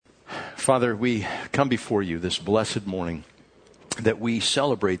Father, we come before you this blessed morning that we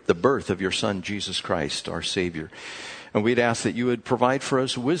celebrate the birth of your Son, Jesus Christ, our Savior. And we'd ask that you would provide for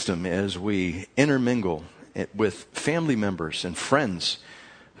us wisdom as we intermingle with family members and friends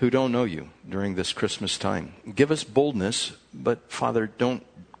who don't know you during this Christmas time. Give us boldness, but Father, don't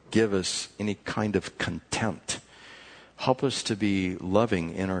give us any kind of contempt. Help us to be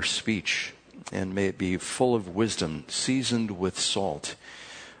loving in our speech, and may it be full of wisdom, seasoned with salt.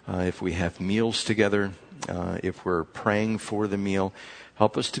 If we have meals together, if we're praying for the meal,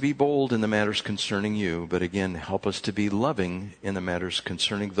 help us to be bold in the matters concerning you, but again, help us to be loving in the matters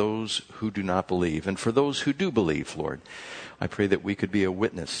concerning those who do not believe. And for those who do believe, Lord, I pray that we could be a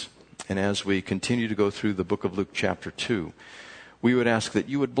witness. And as we continue to go through the book of Luke chapter 2, we would ask that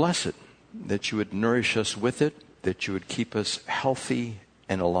you would bless it, that you would nourish us with it, that you would keep us healthy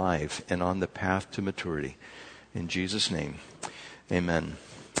and alive and on the path to maturity. In Jesus' name, amen.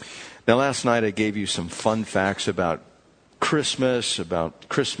 Now, last night I gave you some fun facts about Christmas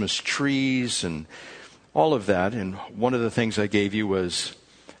trees, and all of that. And one of the things I gave you was,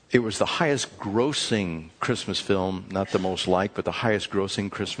 it was the highest grossing Christmas film, not the most liked, but the highest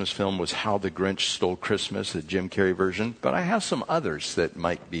grossing Christmas film was How the Grinch Stole Christmas, the Jim Carrey version. But I have some others that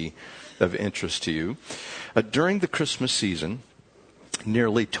might be of interest to you. During the Christmas season,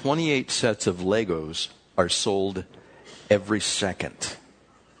 nearly 28 sets of Legos are sold every second.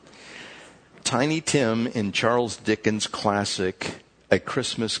 Tiny Tim in Charles Dickens' classic A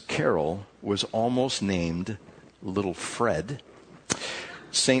Christmas Carol was almost named Little Fred.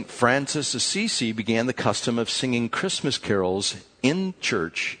 St. Francis Assisi began the custom of singing Christmas carols in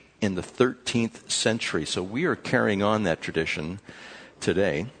church in the 13th century. So we are carrying on that tradition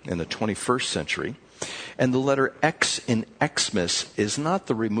today in the 21st century. And the letter X in Xmas is not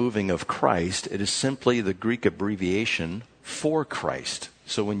the removing of Christ. It is simply the Greek abbreviation for Christ.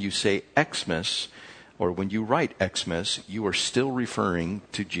 So when you say Xmas, or when you write Xmas, you are still referring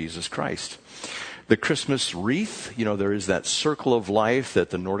to Jesus Christ. The Christmas wreath, there is that circle of life that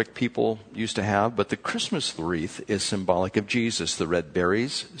the Nordic people used to have, but the Christmas wreath is symbolic of Jesus. The red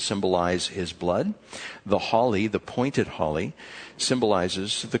berries symbolize his blood. The holly, the pointed holly,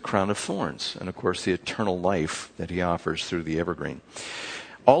 symbolizes the crown of thorns, and of course the eternal life that he offers through the evergreen.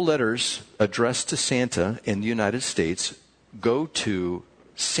 All letters addressed to Santa in the United States go to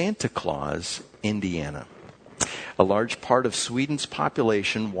Santa Claus, Indiana. A large part of Sweden's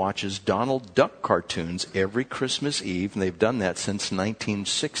population watches Donald Duck cartoons every Christmas Eve, and they've done that since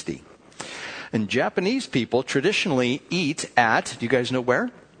 1960. And Japanese people traditionally eat at, do you guys know where?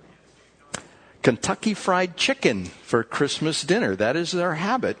 Kentucky Fried Chicken for Christmas dinner. That is their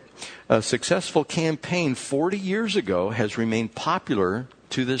habit. A successful campaign 40 years ago has remained popular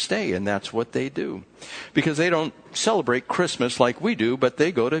to this day, and that's what they do. Because they don't celebrate Christmas like we do, but they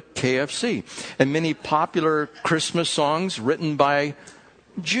go to KFC. And many popular Christmas songs written by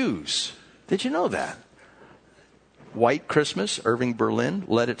Jews. Did you know that? White Christmas, Irving Berlin.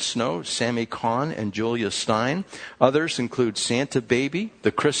 Let It Snow, Sammy Cahn and Julia Stein. Others include Santa Baby,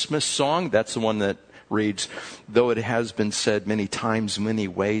 The Christmas Song. That's the one that reads, though it has been said many times, many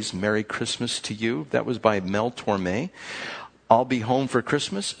ways, Merry Christmas to you. That was by Mel Torme. I'll Be Home for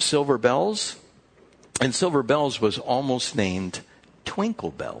Christmas, Silver Bells. And Silver Bells was almost named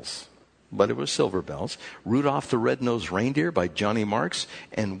Twinkle Bells, but it was Silver Bells. Rudolph the Red-Nosed Reindeer by Johnny Marks,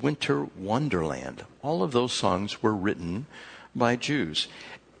 and Winter Wonderland. All of those songs were written by Jews.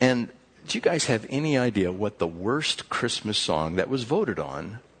 And do you guys have any idea what the worst Christmas song that was voted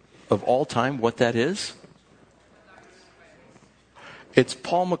on of all time, what that is? It's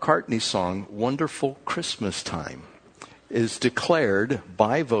Paul McCartney's song, Wonderful Christmas Time. Is declared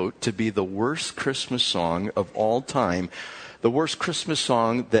by vote to be the worst Christmas song of all time. The worst Christmas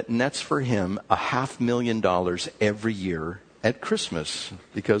song that nets for him $500,000 every year at Christmas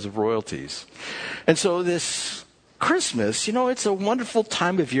because of royalties. And so this Christmas, it's a wonderful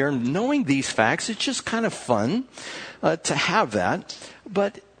time of year. Knowing these facts, it's just kind of fun to have that.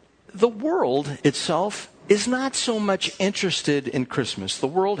 But the world itself is not so much interested in Christmas. The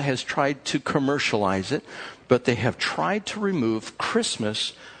world has tried to commercialize it, but they have tried to remove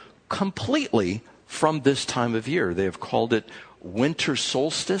Christmas completely from this time of year. They have called it winter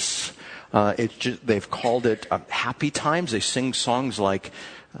solstice. They've called it happy times. They sing songs like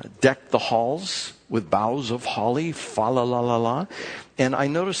Deck the Halls with Boughs of Holly, fa la la la la. And I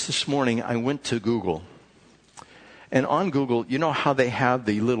noticed this morning, I went to Google. And on Google, you know how they have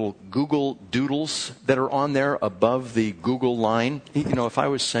the little Google doodles that are on there above the Google line? If I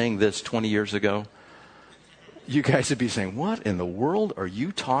was saying this 20 years ago, you guys would be saying, what in the world are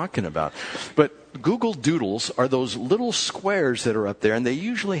you talking about? But Google Doodles are those little squares that are up there, and they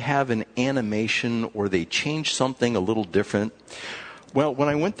usually have an animation or they change something a little different. Well, when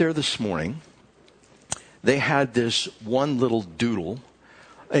I went there this morning, they had this one little doodle.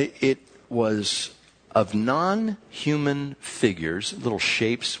 It was of non-human figures, little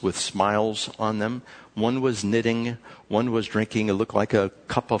shapes with smiles on them. One was knitting, one was drinking, it looked like a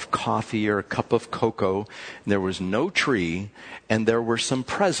cup of coffee or a cup of cocoa. And there was no tree, and there were some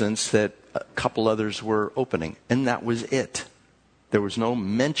presents that a couple others were opening. And that was it. There was no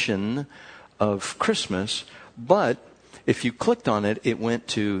mention of Christmas, but if you clicked on it, it went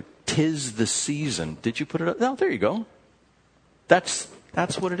to 'Tis the Season. Did you put it up? Oh, there you go. That's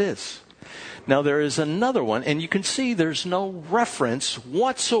what it is. Now, there is another one, and you can see there's no reference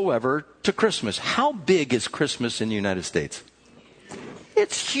whatsoever to Christmas. How big is Christmas in the United States?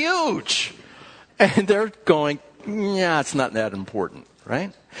 It's huge. And they're going, yeah, it's not that important,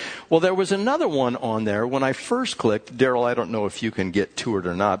 right? Well, there was another one on there. When I first clicked, Daryl, I don't know if you can get to it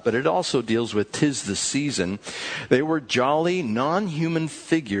or not, but it also deals with 'Tis the Season. They were jolly, non-human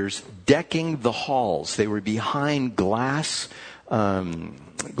figures decking the halls. They were behind glass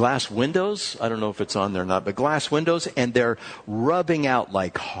windows. I don't know if it's on there or not, but glass windows, and they're rubbing out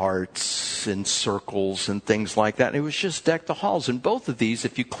like hearts and circles and things like that. And it was just deck the halls. And both of these,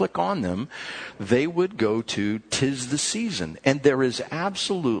 if you click on them, they would go to 'Tis the Season. And there is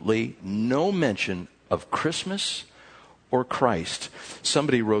absolutely no mention of Christmas or Christ.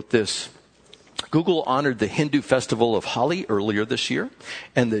 Somebody wrote this. Google honored the Hindu festival of Holi earlier this year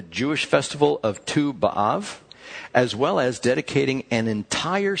and the Jewish festival of Tu B'Av, as well as dedicating an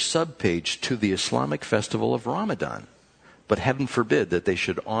entire subpage to the Islamic festival of Ramadan. But heaven forbid that they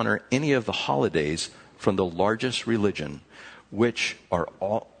should honor any of the holidays from the largest religion, which are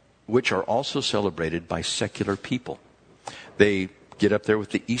also celebrated by secular people. They get up there with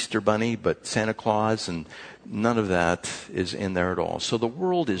the Easter Bunny, but Santa Claus, and none of that is in there at all. So the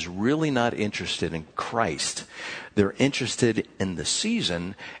world is really not interested in Christ. They're interested in the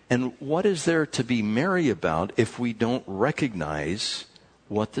season. And what is there to be merry about if we don't recognize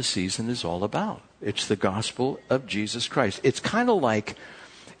what the season is all about? It's the gospel of Jesus Christ. It's kind of like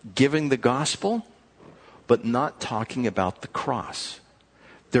giving the gospel, but not talking about the cross.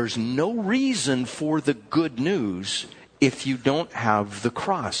 There's no reason for the good news if you don't have the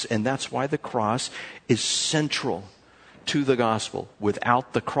cross. And that's why the cross is central to the gospel.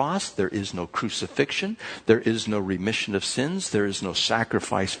 Without the cross, there is no crucifixion. There is no remission of sins. There is no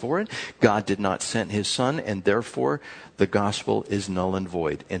sacrifice for it. God did not send his son, and therefore the gospel is null and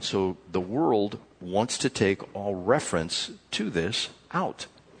void. And so the world wants to take all reference to this out.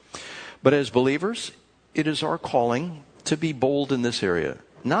 But as believers, it is our calling to be bold in this area.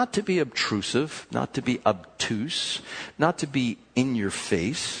 Not to be obtrusive, not to be obtuse, not to be in your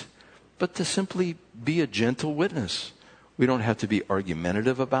face, but to simply be a gentle witness. We don't have to be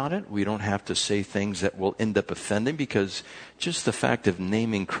argumentative about it. We don't have to say things that will end up offending, because just the fact of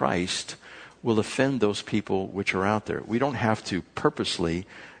naming Christ will offend those people which are out there. We don't have to purposely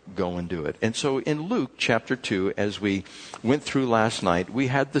go and do it. And so in Luke chapter 2, as we went through last night, we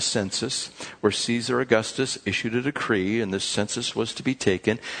had the census where Caesar Augustus issued a decree, and this census was to be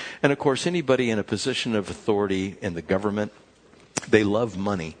taken. And of course, anybody in a position of authority in the government, they love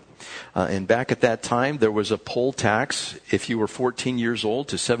money. And back at that time, there was a poll tax. If you were 14 years old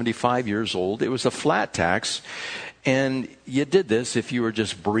to 75 years old, it was a flat tax. And you did this if you were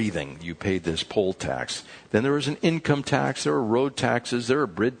just breathing. You paid this poll tax. Then there was an income tax. There were road taxes. There were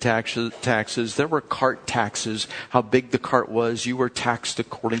bridge taxes. There were cart taxes. How big the cart was, you were taxed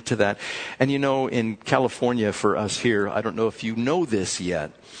according to that. And you know, in California for us here, I don't know if you know this yet,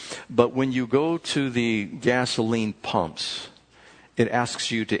 but when you go to the gasoline pumps, it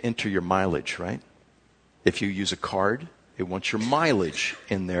asks you to enter your mileage, right? If you use a card, it wants your mileage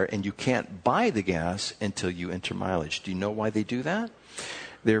in there, and you can't buy the gas until you enter mileage. Do you know why they do that?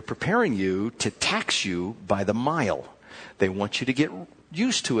 They're preparing you to tax you by the mile. They want you to get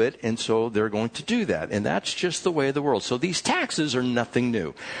used to it, and so they're going to do that. And that's just the way of the world. So these taxes are nothing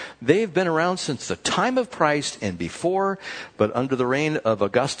new. They've been around since the time of Christ and before, but under the reign of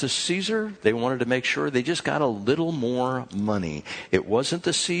Augustus Caesar, they wanted to make sure they just got a little more money. It wasn't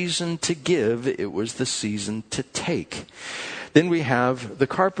the season to give, it was the season to take. Then we have the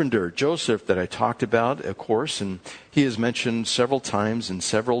carpenter, Joseph, that I talked about, of course, and he is mentioned several times in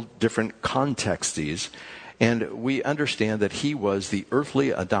several different contexts. And we understand that he was the earthly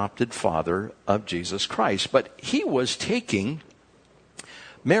adopted father of Jesus Christ. But he was taking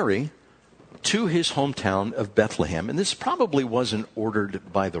Mary to his hometown of Bethlehem. And this probably wasn't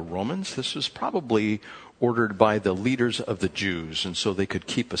ordered by the Romans. This was probably ordered by the leaders of the Jews. And so they could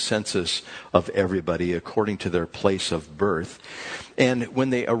keep a census of everybody according to their place of birth. And when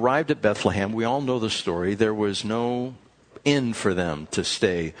they arrived at Bethlehem, we all know the story. There was no inn for them to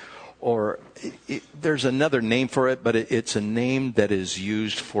stay. Or there's another name for it, but it's a name that is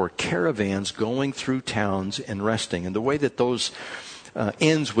used for caravans going through towns and resting. And the way that those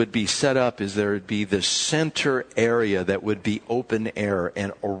inns would be set up is there would be this center area that would be open air,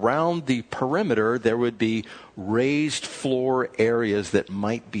 and around the perimeter there would be raised floor areas that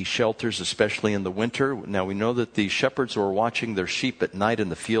might be shelters, especially in the winter. Now we know that the shepherds were watching their sheep at night in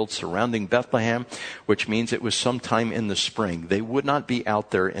the fields surrounding Bethlehem, which means it was sometime in the spring. They would not be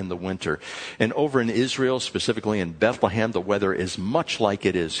out there in the winter. And over in Israel, specifically in Bethlehem, the weather is much like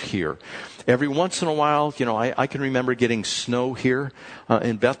it is here. Every once in a while, I can remember getting snow here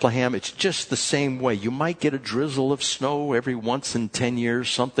in Bethlehem. It's just the same way. You might get a drizzle of snow every once in 10 years,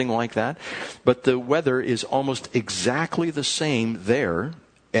 something like that. But the weather is almost exactly the same there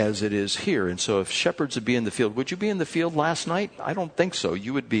as it is here. And so if shepherds would be in the field, would you be in the field last night? I don't think so.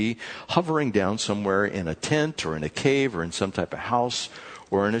 You would be hovering down somewhere in a tent or in a cave or in some type of house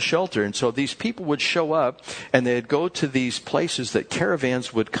or in a shelter. And so these people would show up and they'd go to these places that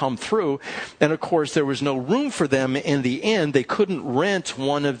caravans would come through. And of course, there was no room for them in the inn. They couldn't rent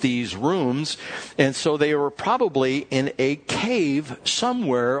one of these rooms. And so they were probably in a cave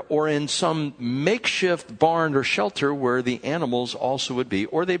somewhere or in some makeshift barn or shelter where the animals also would be.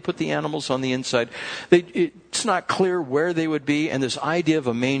 Or they'd put the animals on the inside. It's not clear where they would be. And this idea of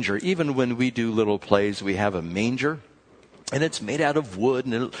a manger, even when we do little plays, we have a manger. And it's made out of wood,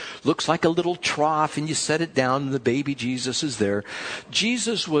 and it looks like a little trough, and you set it down, and the baby Jesus is there.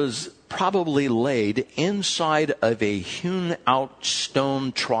 Jesus was probably laid inside of a hewn-out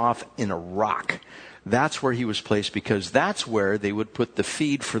stone trough in a rock. That's where he was placed, because that's where they would put the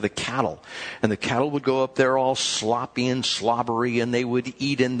feed for the cattle. And the cattle would go up there all sloppy and slobbery, and they would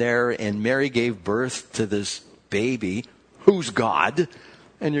eat in there, and Mary gave birth to this baby, who's God,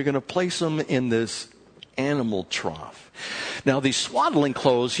 and you're going to place him in this animal trough. Now, these swaddling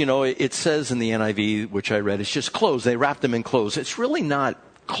clothes, it says in the NIV, which I read, it's just clothes. They wrap them in clothes. It's really not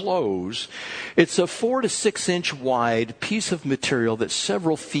clothes. It's a 4 to 6 inch wide piece of material that's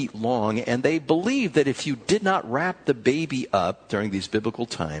several feet long, and they believe that if you did not wrap the baby up during these biblical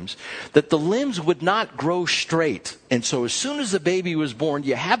times, that the limbs would not grow straight. And so as soon as the baby was born,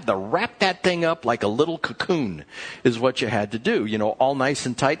 you had to wrap that thing up like a little cocoon is what you had to do, all nice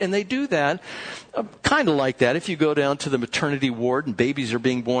and tight. And they do that kind of like that. If you go down to the maternity ward and babies are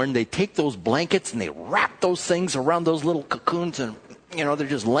being born, they take those blankets and they wrap those things around those little cocoons, and they're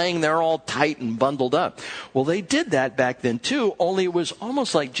just laying there all tight and bundled up. Well, they did that back then too, only it was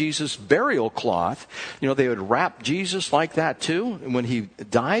almost like Jesus' burial cloth. They would wrap Jesus like that too when he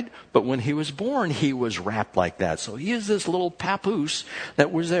died, but when he was born, he was wrapped like that. So he is this little papoose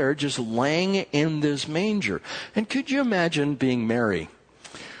that was there just laying in this manger. And could you imagine being Mary,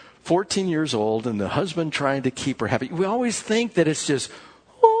 14 years old, and the husband trying to keep her happy? We always think that it's just,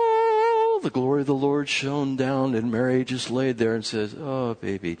 the glory of the Lord shone down, and Mary just laid there and says, oh,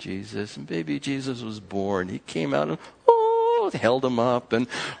 baby Jesus. And baby Jesus was born. He came out and, held him up and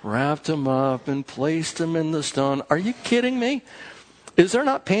wrapped him up and placed him in the stone. Are you kidding me? Is there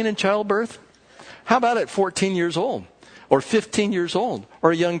not pain in childbirth? How about at 14 years old or 15 years old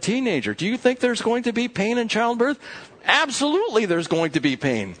or a young teenager? Do you think there's going to be pain in childbirth? Absolutely, there's going to be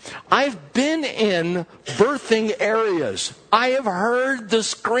pain. I've been in birthing areas. I have heard the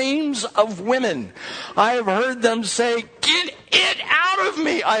screams of women. I have heard them say, get it out of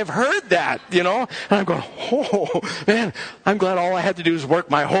me. I've heard that, And I'm going, oh, man, I'm glad all I had to do is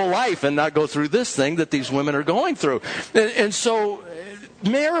work my whole life and not go through this thing that these women are going through. And so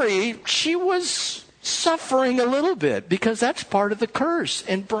Mary, she was suffering a little bit because that's part of the curse,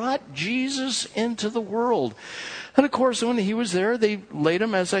 and brought Jesus into the world. And of course, when he was there, they laid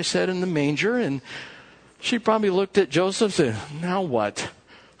him, as I said, in the manger. And she probably looked at Joseph and said, now what?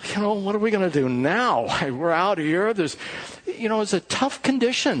 What are we going to do now? We're out here. It's a tough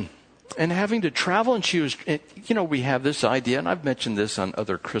condition. And having to travel, and she was, we have this idea, and I've mentioned this on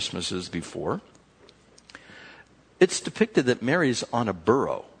other Christmases before. It's depicted that Mary's on a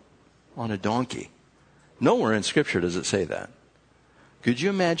burro, on a donkey. Nowhere in Scripture does it say that. Could you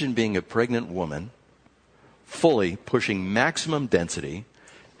imagine being a pregnant woman, fully pushing maximum density,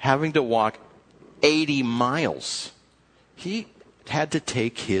 having to walk 80 miles? He had to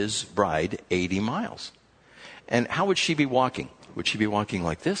take his bride 80 miles. And how would she be walking? Would she be walking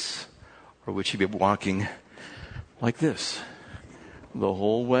like this? Or would she be walking like this? the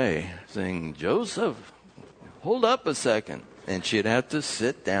whole way, saying, Joseph, hold up a second. And she'd have to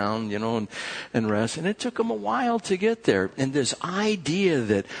sit down, and rest. And it took them a while to get there. And this idea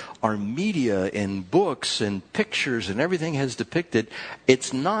that our media and books and pictures and everything has depicted,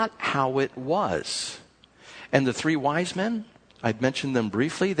 it's not how it was. And the 3 wise men, I'd mentioned them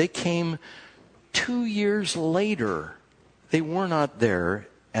briefly, they came 2 years later. They were not there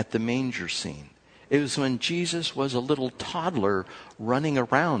at the manger scene. It was when Jesus was a little toddler running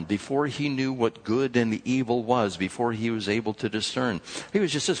around, before he knew what good and evil was, before he was able to discern. He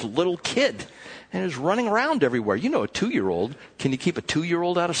was just this little kid, and he was running around everywhere. A 2-year-old, can you keep a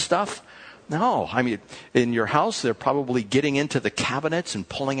 2-year-old out of stuff? No. I mean, in your house, they're probably getting into the cabinets and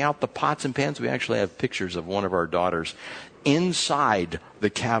pulling out the pots and pans. We actually have pictures of one of our daughters inside the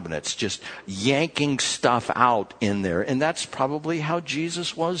cabinets, just yanking stuff out in there. And that's probably how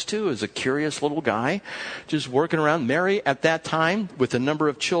Jesus was too, as a curious little guy, just working around. Mary, at that time, with the number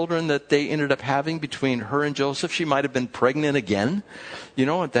of children that they ended up having between her and Joseph, she might have been pregnant again,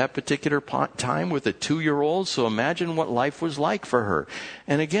 at that particular time with a 2-year-old. So imagine what life was like for her.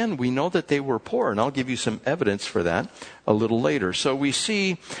 And again, we know that they were poor, and I'll give you some evidence for that a little later. So we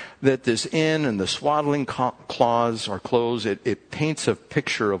see that this inn and the swaddling clothes, it paints a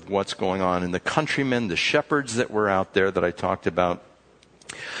picture of what's going on. And the countrymen, the shepherds that were out there that I talked about,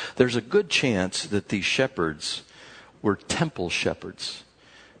 there's a good chance that these shepherds were temple shepherds,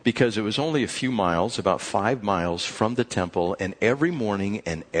 because it was only a few miles, about 5 miles from the temple, and every morning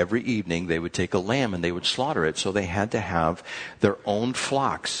and every evening they would take a lamb and they would slaughter it. So they had to have their own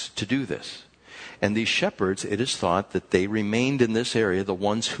flocks to do this. And these shepherds, it is thought that they remained in this area, the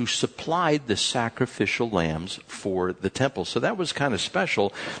ones who supplied the sacrificial lambs for the temple. So that was kind of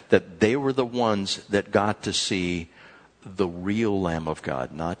special, that they were the ones that got to see the real Lamb of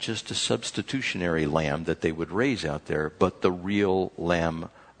God, not just a substitutionary lamb that they would raise out there, but the real Lamb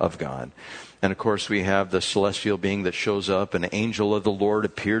of God. And of course, we have the celestial being that shows up. An angel of the Lord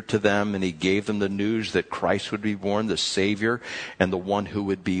appeared to them, and he gave them the news that Christ would be born, the Savior, and the one who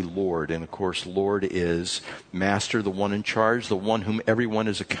would be Lord. And of course, Lord is Master, the one in charge, the one whom everyone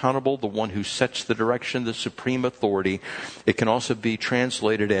is accountable, the one who sets the direction, the supreme authority. It can also be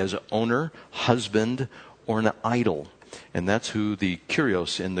translated as owner, husband, or an idol. And that's who the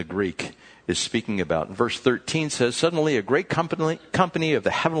Kyrios in the Greek is speaking about. And verse 13 says, suddenly a great company of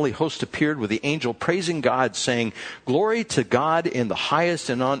the heavenly host appeared with the angel praising God, saying, glory to God in the highest,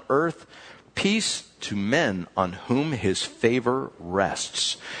 and on earth peace to men on whom his favor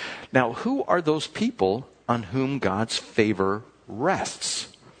rests. Now, who are those people on whom God's favor rests?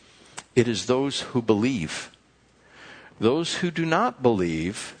 It is those who believe. Those who do not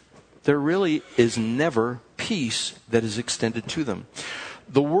believe, there really is never peace that is extended to them.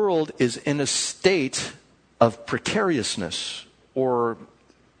 The world is in a state of precariousness, or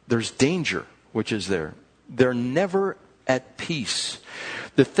there's danger, which is there. They're never at peace.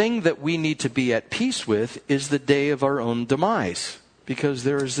 The thing that we need to be at peace with is the day of our own demise, because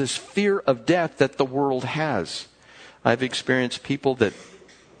there is this fear of death that the world has. I've experienced people that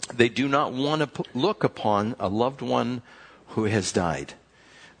they do not want to look upon a loved one who has died.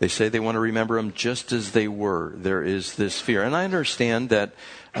 They say they want to remember them just as they were. There is this fear. And I understand that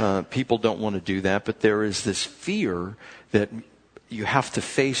people don't want to do that, but there is this fear that you have to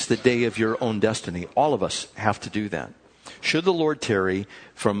face the day of your own destiny. All of us have to do that. Should the Lord tarry,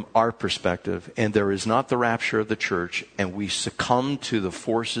 from our perspective, and there is not the rapture of the church, and we succumb to the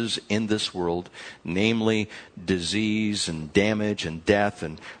forces in this world, namely disease and damage and death,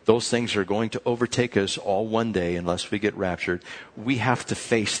 and those things are going to overtake us all one day unless we get raptured, we have to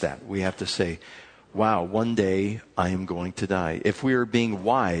face that. We have to say, wow, one day I am going to die. If we are being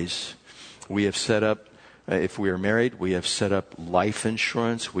wise, we have set up, if we are married, we have set up life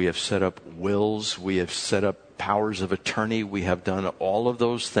insurance, we have set up wills, we have set up powers of attorney. We have done all of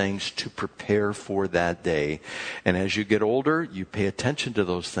those things to prepare for that day. And as you get older, you pay attention to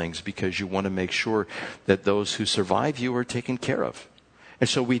those things because you want to make sure that those who survive you are taken care of. And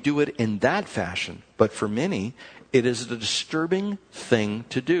so we do it in that fashion. But for many, it is a disturbing thing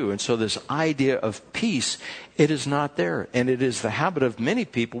to do. And so this idea of peace, it is not there. And it is the habit of many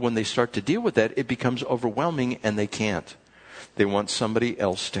people, when they start to deal with that, it becomes overwhelming and they can't. They want somebody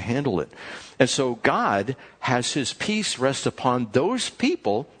else to handle it. And so God has his peace rest upon those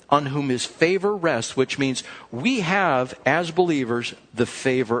people on whom his favor rests, which means we have, as believers, the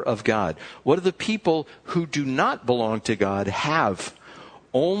favor of God. What do the people who do not belong to God have?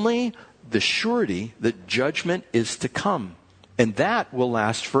 Only the surety that judgment is to come. And that will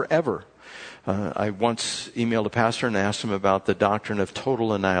last forever. I once emailed a pastor and asked him about the doctrine of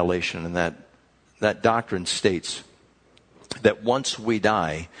total annihilation. And that doctrine states, that once we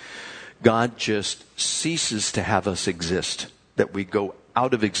die, God just ceases to have us exist, that we go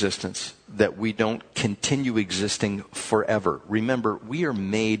out of existence, that we don't continue existing forever. Remember, we are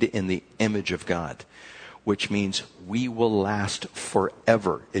made in the image of God, which means we will last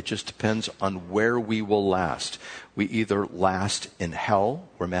forever. It just depends on where we will last. We either last in hell,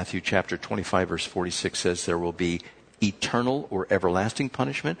 where Matthew chapter 25 verse 46 says there will be eternal or everlasting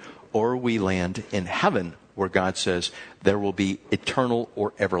punishment, or we land in heaven, where God says there will be eternal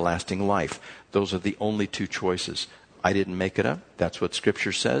or everlasting life. Those are the only two choices. I didn't make it up. That's what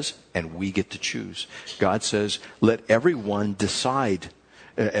Scripture says, and we get to choose. God says, let everyone decide.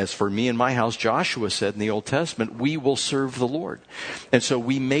 As for me and my house, Joshua said in the Old Testament, we will serve the Lord. And so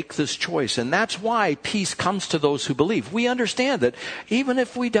we make this choice. And that's why peace comes to those who believe. We understand that even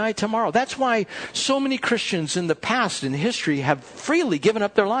if we die tomorrow, that's why so many Christians in the past, in history, have freely given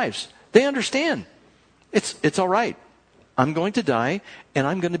up their lives. They understand. It's all right. I'm going to die, and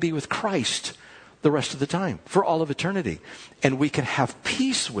I'm going to be with Christ the rest of the time, for all of eternity. And we can have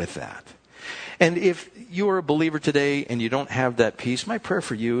peace with that. And if you are a believer today and you don't have that peace, my prayer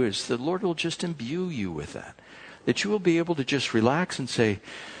for you is the Lord will just imbue you with that. That you will be able to just relax and say,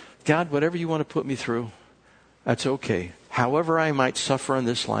 God, whatever you want to put me through, that's okay. However I might suffer in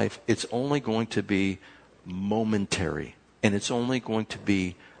this life, it's only going to be momentary. And it's only going to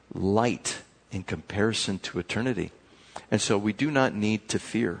be light in comparison to eternity. And so we do not need to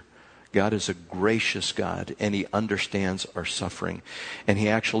fear. God is a gracious God, and He understands our suffering. And He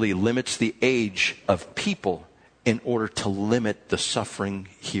actually limits the age of people in order to limit the suffering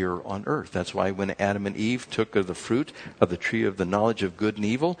here on earth. That's why when Adam and Eve took of the fruit of the tree of the knowledge of good and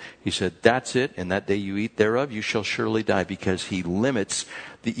evil, He said, that's it, and that day you eat thereof, you shall surely die, because He limits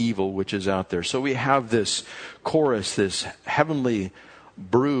the evil which is out there. So we have this chorus, this heavenly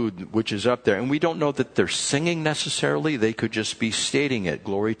brood which is up there, and we don't know that they're singing necessarily. They could just be stating it.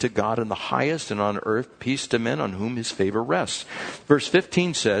 Glory to God in the highest, and on earth peace to men on whom His favor rests. Verse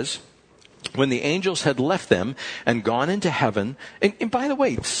 15 says, when the angels had left them and gone into heaven, and by the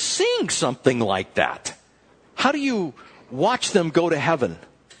way, sing something like that. How do you watch them go to heaven?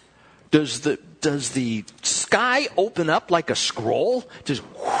 Does the sky open up like a scroll? Just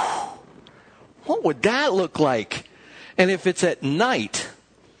whoosh. What would that look like? And if it's at night,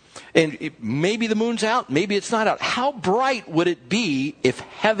 and maybe the moon's out, maybe it's not out, how bright would it be if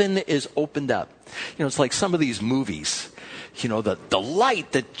heaven is opened up? You know, it's like some of these movies. You know, the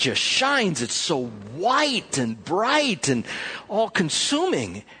light that just shines, it's so white and bright and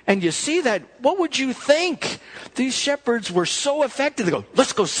all-consuming. And you see that, what would you think? These shepherds were so affected. They go,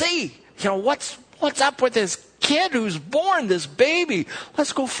 let's go see. You know, what's up with this kid who's born, this baby?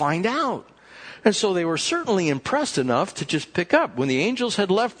 Let's go find out. And so they were certainly impressed enough to just pick up. When the angels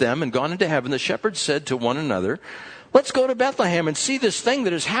had left them and gone into heaven, the shepherds said to one another, let's go to Bethlehem and see this thing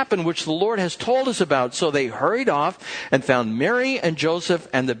that has happened, which the Lord has told us about. So they hurried off and found Mary and Joseph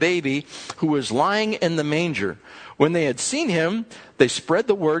and the baby who was lying in the manger. When they had seen him, they spread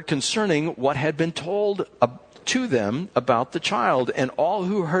the word concerning what had been told to them about the child, and all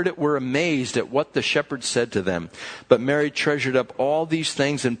who heard it were amazed at what the shepherds said to them. But Mary treasured up all these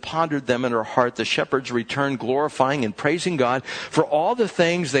things and pondered them in her heart. The shepherds returned, glorifying and praising God for all the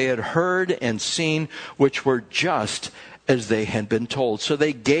things they had heard and seen, which were just as they had been told. So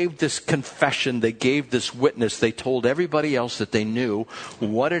they gave this confession, they gave this witness, they told everybody else that they knew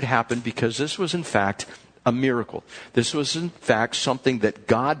what had happened, because this was in fact a miracle. This was in fact something that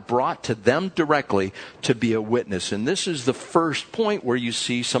God brought to them directly to be a witness. And this is the first point where you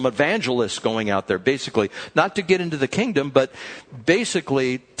see some evangelists going out there, basically, not to get into the kingdom, but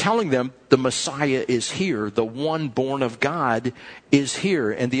basically telling them the Messiah is here. The one born of God is here.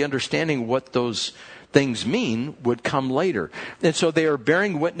 And the understanding what those things mean would come later. And so they are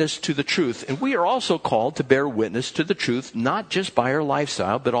bearing witness to the truth. And we are also called to bear witness to the truth, not just by our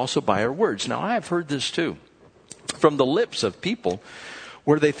lifestyle, but also by our words. Now, I've heard this too, from the lips of people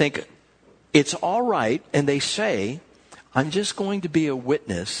where they think it's all right, and they say, I'm just going to be a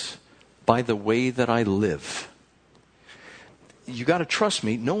witness by the way that I live. You got to trust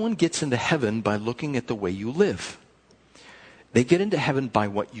me, no one gets into heaven by looking at the way you live. They get into heaven by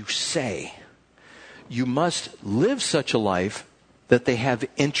what you say. You must live such a life that they have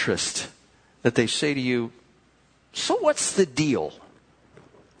interest, that they say to you, so what's the deal?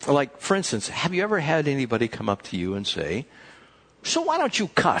 Like, for instance, have you ever had anybody come up to you and say, so why don't you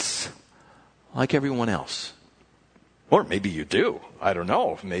cuss like everyone else? Or maybe you do. I don't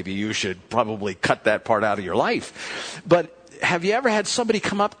know. Maybe you should probably cut that part out of your life. But have you ever had somebody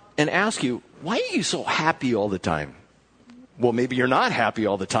come up and ask you, why are you so happy all the time? Well, maybe you're not happy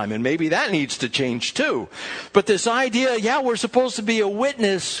all the time, and maybe that needs to change too. But this idea, we're supposed to be a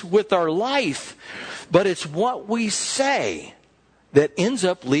witness with our life, but it's what we say that ends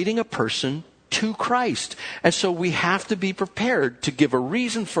up leading a person to Christ. And so we have to be prepared to give a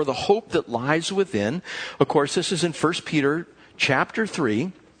reason for the hope that lies within. Of course, this is in 1 Peter chapter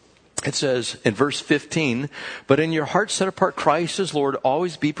 3. It says in verse 15, "But in your heart set apart Christ as Lord,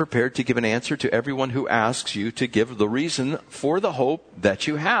 always be prepared to give an answer to everyone who asks you to give the reason for the hope that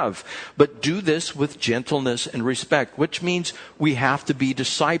you have. But do this with gentleness and respect," which means we have to be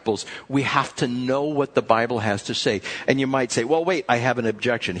disciples. We have to know what the Bible has to say. And you might say, well, wait, I have an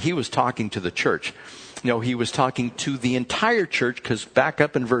objection. He was talking to the church. No, he was talking to the entire church, because back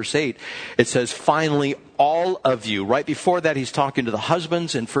up in verse 8, it says, "Finally, all of you." Right before that, he's talking to the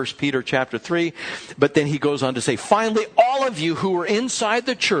husbands in 1 Peter chapter 3. But then he goes on to say, "Finally, all of you who are inside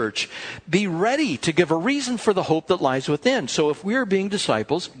the church, be ready to give a reason for the hope that lies within." So if we are being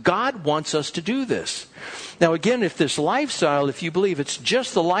disciples, God wants us to do this. Now again, if this lifestyle, if you believe it's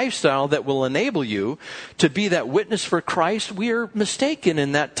just the lifestyle that will enable you to be that witness for Christ, we are mistaken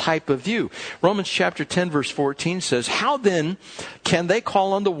in that type of view. Romans chapter 10 verse 14 says, "How then can they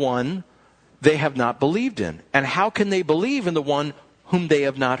call on the one they have not believed in? And how can they believe in the one whom they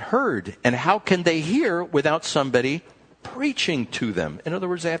have not heard? And how can they hear without somebody preaching to them?" In other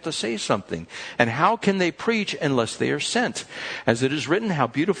words, they have to say something. "And how can they preach unless they are sent? As it is written, how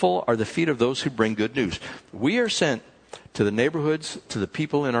beautiful are the feet of those who bring good news." We are sent to the neighborhoods, to the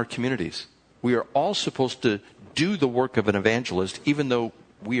people in our communities. We are all supposed to do the work of an evangelist, even though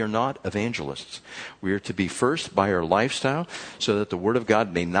we are not evangelists. We are to be first by our lifestyle, so that the Word of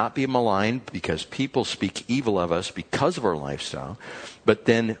God may not be maligned, because people speak evil of us because of our lifestyle. But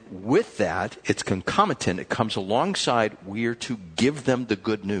then with that, it's concomitant. It comes alongside. We are to give them the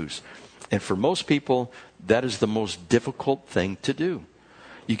good news. And for most people, that is the most difficult thing to do.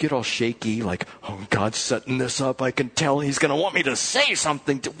 You get all shaky, like, oh, God's setting this up. I can tell He's going to want me to say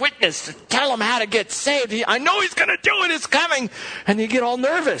something, to witness, to tell Him how to get saved. I know He's going to do it. It's coming. And you get all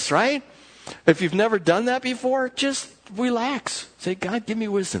nervous, right? If you've never done that before, just relax. Say, "God, give me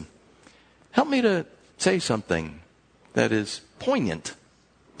wisdom. Help me to say something that is poignant,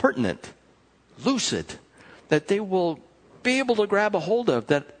 pertinent, lucid, that they will be able to grab a hold of,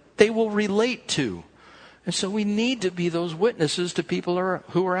 that they will relate to." And so we need to be those witnesses to people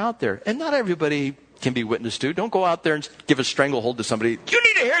who are out there. And not everybody can be witnessed to. Don't go out there and give a stranglehold to somebody. "You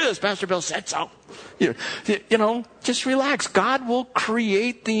need to hear this. Pastor Bill said so." You know, just relax. God will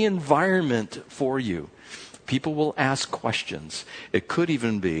create the environment for you. People will ask questions. It could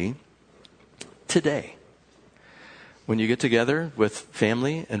even be today. When you get together with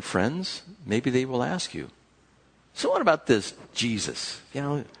family and friends, maybe they will ask you, "So what about this Jesus?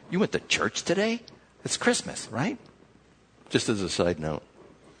 You went to church today? It's Christmas, right?" Just as a side note,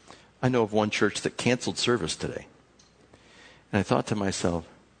 I know of one church that canceled service today. And I thought to myself,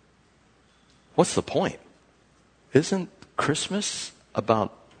 what's the point? Isn't Christmas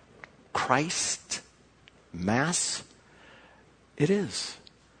about Christ, Mass? It is.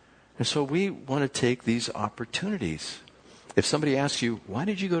 And so we want to take these opportunities. If somebody asks you, "Why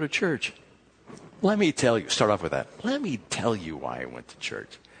did you go to church?" Let me tell you, start off with that. Let me tell you why I went to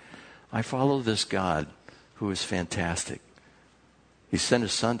church. I follow this God who is fantastic. He sent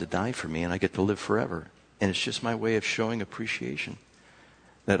His Son to die for me, and I get to live forever. And it's just my way of showing appreciation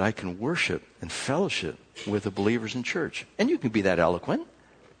that I can worship and fellowship with the believers in church. And you can be that eloquent.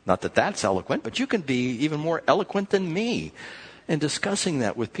 Not that that's eloquent, but you can be even more eloquent than me in discussing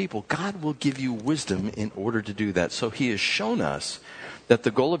that with people. God will give you wisdom in order to do that. So He has shown us that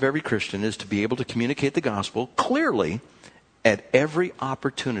the goal of every Christian is to be able to communicate the gospel clearly at every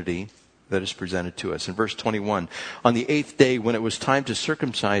opportunity that is presented to us. In verse 21, "On the 8th day, when it was time to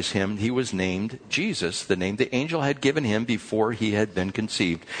circumcise Him, He was named Jesus, the name the angel had given Him before He had been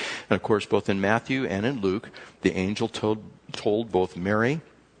conceived." And of course, both in Matthew and in Luke, the angel told both Mary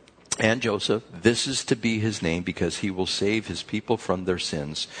and Joseph, this is to be His name, because He will save His people from their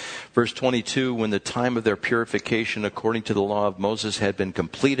sins. Verse 22, "When the time of their purification according to the law of Moses had been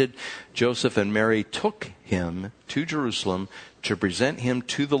completed, Joseph and Mary took Him to Jerusalem to present Him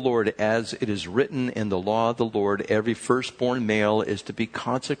to the Lord, as it is written in the law of the Lord, every firstborn male is to be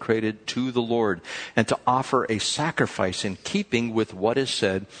consecrated to the Lord, and to offer a sacrifice in keeping with what is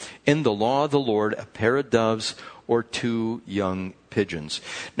said in the law of the Lord, a pair of doves or 2 young pigeons."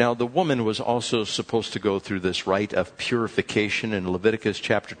 Now, the woman was also supposed to go through this rite of purification in Leviticus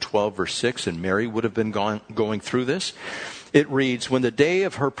chapter 12, verse 6, and Mary would have been going through this. It reads, when the day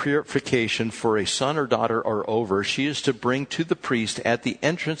of her purification for a son or daughter are over, she is to bring to the priest at the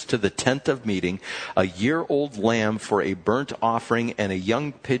entrance to the tent of meeting a year-old lamb for a burnt offering and a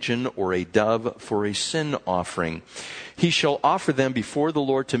young pigeon or a dove for a sin offering. He shall offer them before the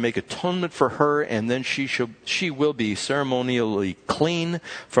Lord to make atonement for her, and then she will be ceremonially clean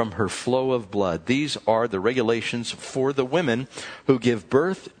from her flow of blood. These are the regulations for the women who give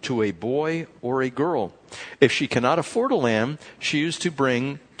birth to a boy or a girl. If she cannot afford a lamb, she is to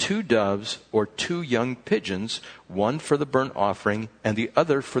bring 2 doves or 2 young pigeons, one for the burnt offering and the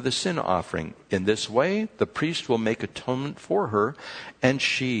other for the sin offering. In this way, the priest will make atonement for her, and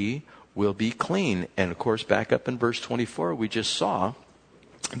she will be clean. And of course, back up in verse 24, we just saw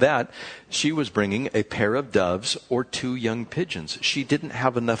that she was bringing a pair of doves or 2 young pigeons. She didn't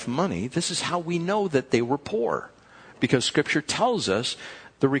have enough money. This is how we know that they were poor, because Scripture tells us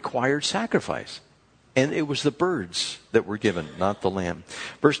the required sacrifice. And it was the birds that were given, not the lamb.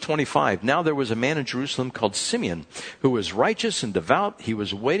 Verse 25, now there was a man in Jerusalem called Simeon, who was righteous and devout. He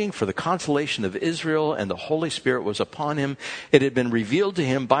was waiting for the consolation of Israel, and the Holy Spirit was upon him. It had been revealed to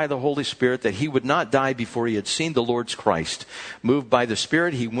him by the Holy Spirit that he would not die before he had seen the Lord's Christ. Moved by the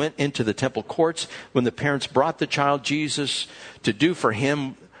Spirit, he went into the temple courts. When the parents brought the child Jesus to do for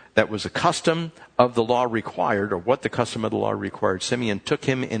him that was a custom of the law required, or what the custom of the law required, Simeon took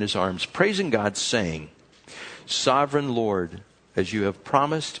him in his arms, praising God, saying, Sovereign Lord, as you have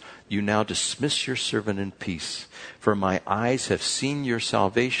promised, you now dismiss your servant in peace. For my eyes have seen your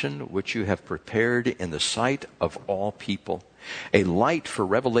salvation, which you have prepared in the sight of all people, a light for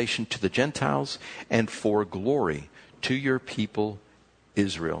revelation to the Gentiles and for glory to your people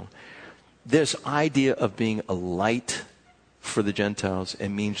Israel. This idea of being a light for the Gentiles, it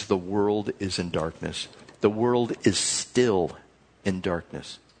means the world is in darkness. The world is still in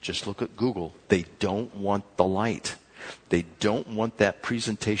darkness. Just look at Google. They don't want the light. They don't want that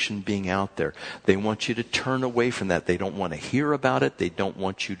presentation being out there. They want you to turn away from that. They don't want to hear about it. They don't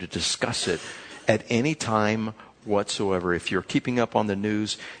want you to discuss it at any time whatsoever. If you're keeping up on the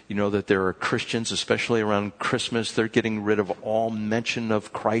news, you know that there are Christians, especially around Christmas, they're getting rid of all mention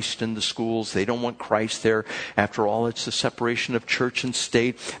of Christ in the schools. They don't want Christ there. After all, it's the separation of church and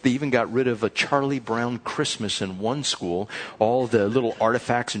state. They even got rid of a Charlie Brown Christmas in one school, all the little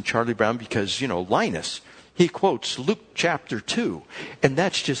artifacts in Charlie Brown, because, Linus, he quotes Luke chapter 2, and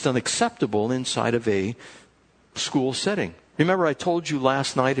that's just unacceptable inside of a school setting. Remember, I told you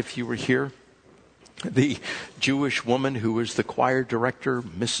last night, if you were here, the Jewish woman who was the choir director,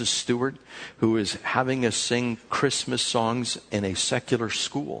 Mrs. Stewart, who is having us sing Christmas songs in a secular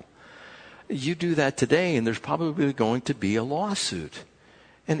school. You do that today, and there's probably going to be a lawsuit.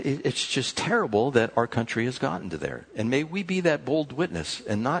 And it's just terrible that our country has gotten to there. And may we be that bold witness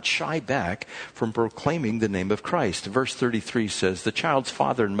and not shy back from proclaiming the name of Christ. Verse 33 says, the child's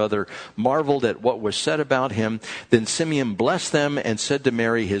father and mother marveled at what was said about him. Then Simeon blessed them and said to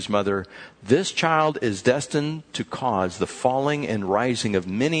Mary, his mother, this child is destined to cause the falling and rising of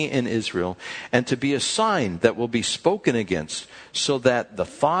many in Israel, and to be a sign that will be spoken against, so that the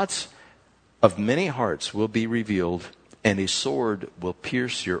thoughts of many hearts will be revealed, and a sword will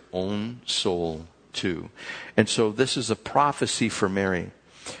pierce your own soul too. And so this is a prophecy for Mary.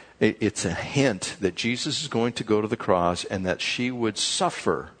 It's a hint that Jesus is going to go to the cross, and that she would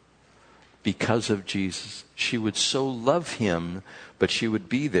suffer because of Jesus. She would so love him, but she would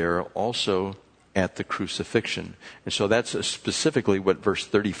be there also at the crucifixion. And so that's specifically what verse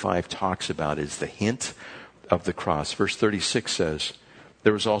 35 talks about, is the hint of the cross. Verse 36 says,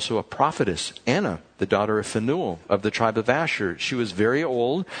 there was also a prophetess, Anna, the daughter of Phanuel of the tribe of Asher. She was very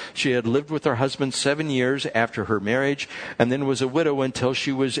old. She had lived with her husband 7 years after her marriage, and then was a widow until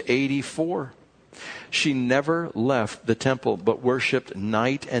she was 84. She never left the temple, but worshipped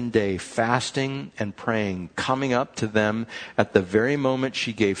night and day, fasting and praying, coming up to them at the very moment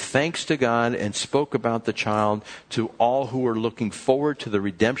she gave thanks to God and spoke about the child to all who were looking forward to the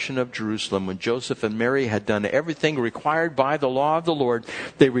redemption of Jerusalem. When Joseph and Mary had done everything required by the law of the Lord,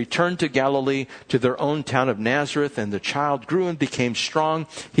 they returned to Galilee, to their own town of Nazareth, and the child grew and became strong.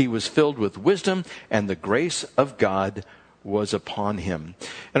 He was filled with wisdom, and the grace of God was upon him.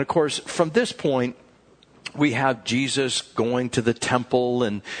 And of course, from this point, we have Jesus going to the temple,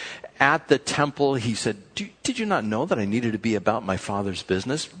 and at the temple, he said, did you not know that I needed to be about my Father's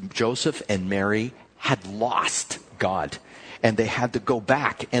business? Joseph and Mary had lost God, and they had to go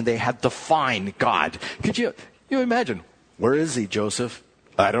back, and they had to find God. Could you imagine? Where is he, Joseph?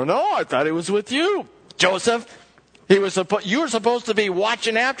 I don't know. I thought he was with you, Joseph. You were supposed to be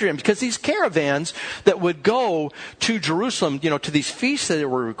watching after him, because these caravans that would go to Jerusalem, to these feasts that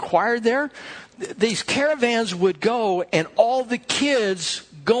were required there, these caravans would go, and all the kids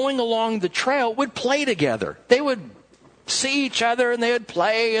going along the trail would play together. They would see each other, and they would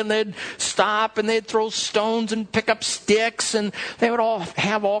play, and they'd stop, and they'd throw stones and pick up sticks, and they would all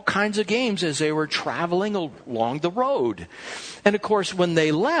have all kinds of games as they were traveling along the road. And of course, when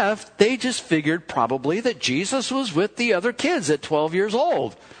they left, they just figured probably that Jesus was with the other kids at 12 years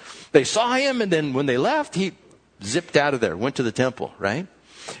old. They saw him, and then when they left, he zipped out of there, went to the temple, right?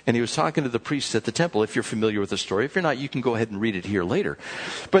 And he was talking to the priests at the temple, if you're familiar with the story. If you're not, you can go ahead and read it here later.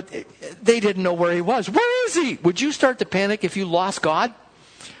 But they didn't know where he was. Where is he? Would you start to panic if you lost God?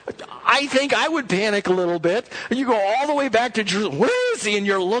 I think I would panic a little bit. You go all the way back to Jerusalem. Where is he? And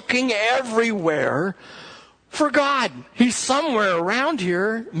you're looking everywhere for God. He's somewhere around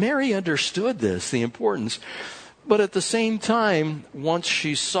here. Mary understood this, the importance. But at the same time, once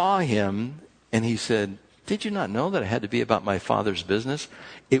she saw him, and he said, "Did you not know that I had to be about my Father's business?"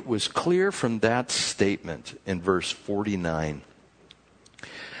 It was clear from that statement in verse 49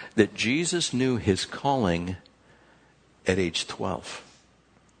 that Jesus knew his calling at age 12.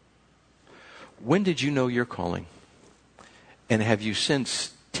 When did you know your calling? And have you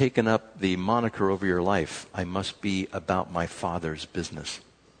since taken up the moniker over your life, "I must be about my Father's business"?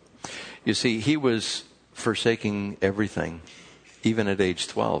 You see, he was forsaking everything, even at age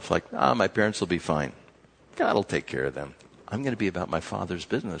 12. Like, my parents will be fine. God will take care of them. I'm going to be about my Father's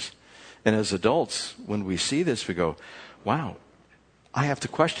business. And as adults, when we see this, we go, wow, I have to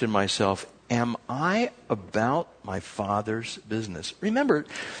question myself, am I about my Father's business? Remember,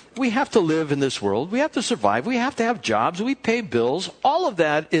 we have to live in this world. We have to survive. We have to have jobs. We pay bills. All of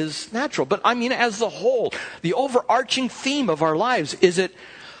that is natural. But I mean, as the whole, the overarching theme of our lives, is it,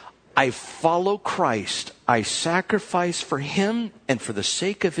 I follow Christ. I sacrifice for him and for the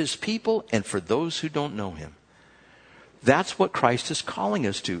sake of his people and for those who don't know him. That's what Christ is calling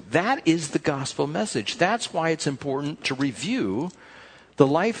us to. That is the gospel message. That's why it's important to review the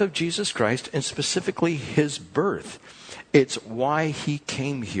life of Jesus Christ, and specifically his birth. It's why he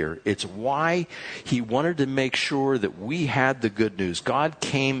came here. It's why he wanted to make sure that we had the good news. God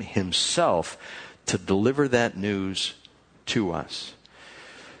came himself to deliver that news to us.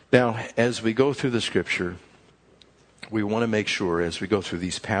 Now, as we go through the scripture, we want to make sure, as we go through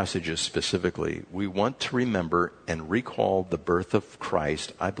these passages specifically, we want to remember and recall the birth of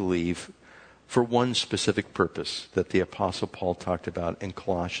Christ, I believe, for one specific purpose that the Apostle Paul talked about in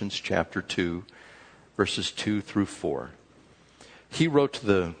Colossians chapter 2, verses 2 through 4. He wrote to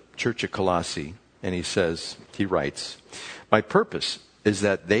the church at Colossae, and he writes, "My purpose is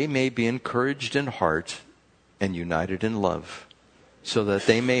that they may be encouraged in heart and united in love, so that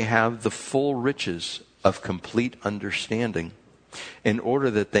they may have the full riches of complete understanding, in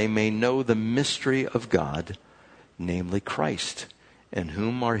order that they may know the mystery of God, namely Christ, in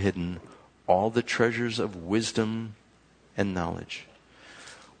whom are hidden all the treasures of wisdom and knowledge."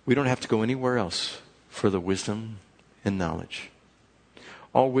 We don't have to go anywhere else for the wisdom and knowledge.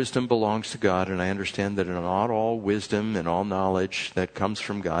 All wisdom belongs to God, and I understand that not all wisdom and all knowledge that comes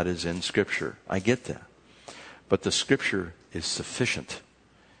from God is in Scripture. I get that. But the Scripture is sufficient.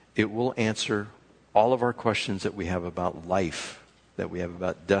 It will answer all of our questions that we have about life, that we have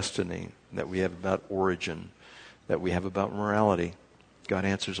about destiny, that we have about origin, that we have about morality. God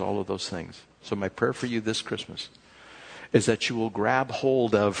answers all of those things. So my prayer for you this Christmas is that you will grab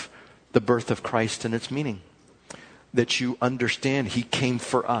hold of the birth of Christ and its meaning. That you understand he came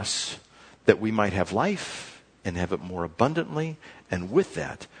for us, that we might have life and have it more abundantly. And with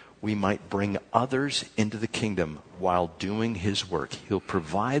that, we might bring others into the kingdom while doing his work. He'll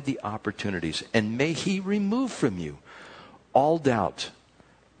provide the opportunities, and may he remove from you all doubt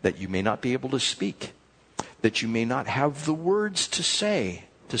that you may not be able to speak, that you may not have the words to say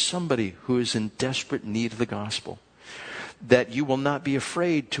to somebody who is in desperate need of the gospel, that you will not be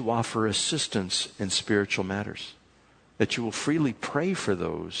afraid to offer assistance in spiritual matters, that you will freely pray for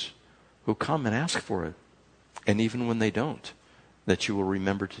those who come and ask for it, and even when they don't, that you will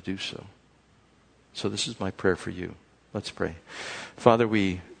remember to do so. So this is my prayer for you. Let's pray. Father,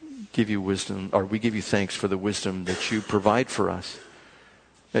 we give you wisdom, or we give you thanks for the wisdom that you provide for us,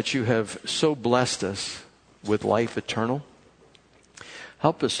 that you have so blessed us with life eternal.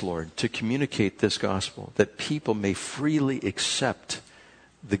 Help us, Lord, to communicate this gospel, that people may freely accept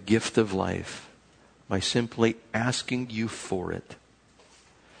the gift of life by simply asking you for it.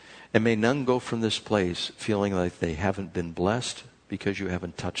 And may none go from this place feeling like they haven't been blessed because you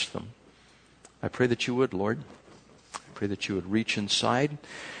haven't touched them. I pray that you would, Lord. I pray that you would reach inside,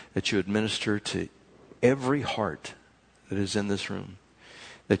 that you would minister to every heart that is in this room,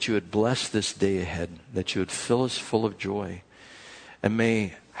 that you would bless this day ahead, that you would fill us full of joy. And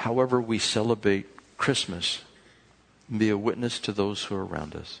may, however we celebrate Christmas, be a witness to those who are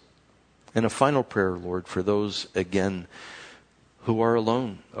around us. And a final prayer, Lord, for those, again, who are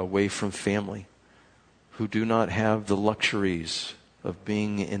alone, away from family, who do not have the luxuries of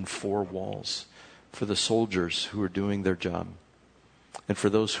being in four walls, for the soldiers who are doing their job, and for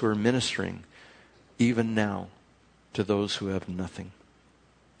those who are ministering, even now, to those who have nothing.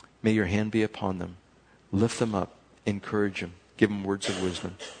 May your hand be upon them. Lift them up. Encourage them. Give them words of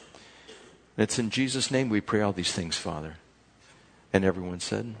wisdom. And it's in Jesus' name we pray all these things, Father. And everyone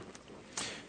said...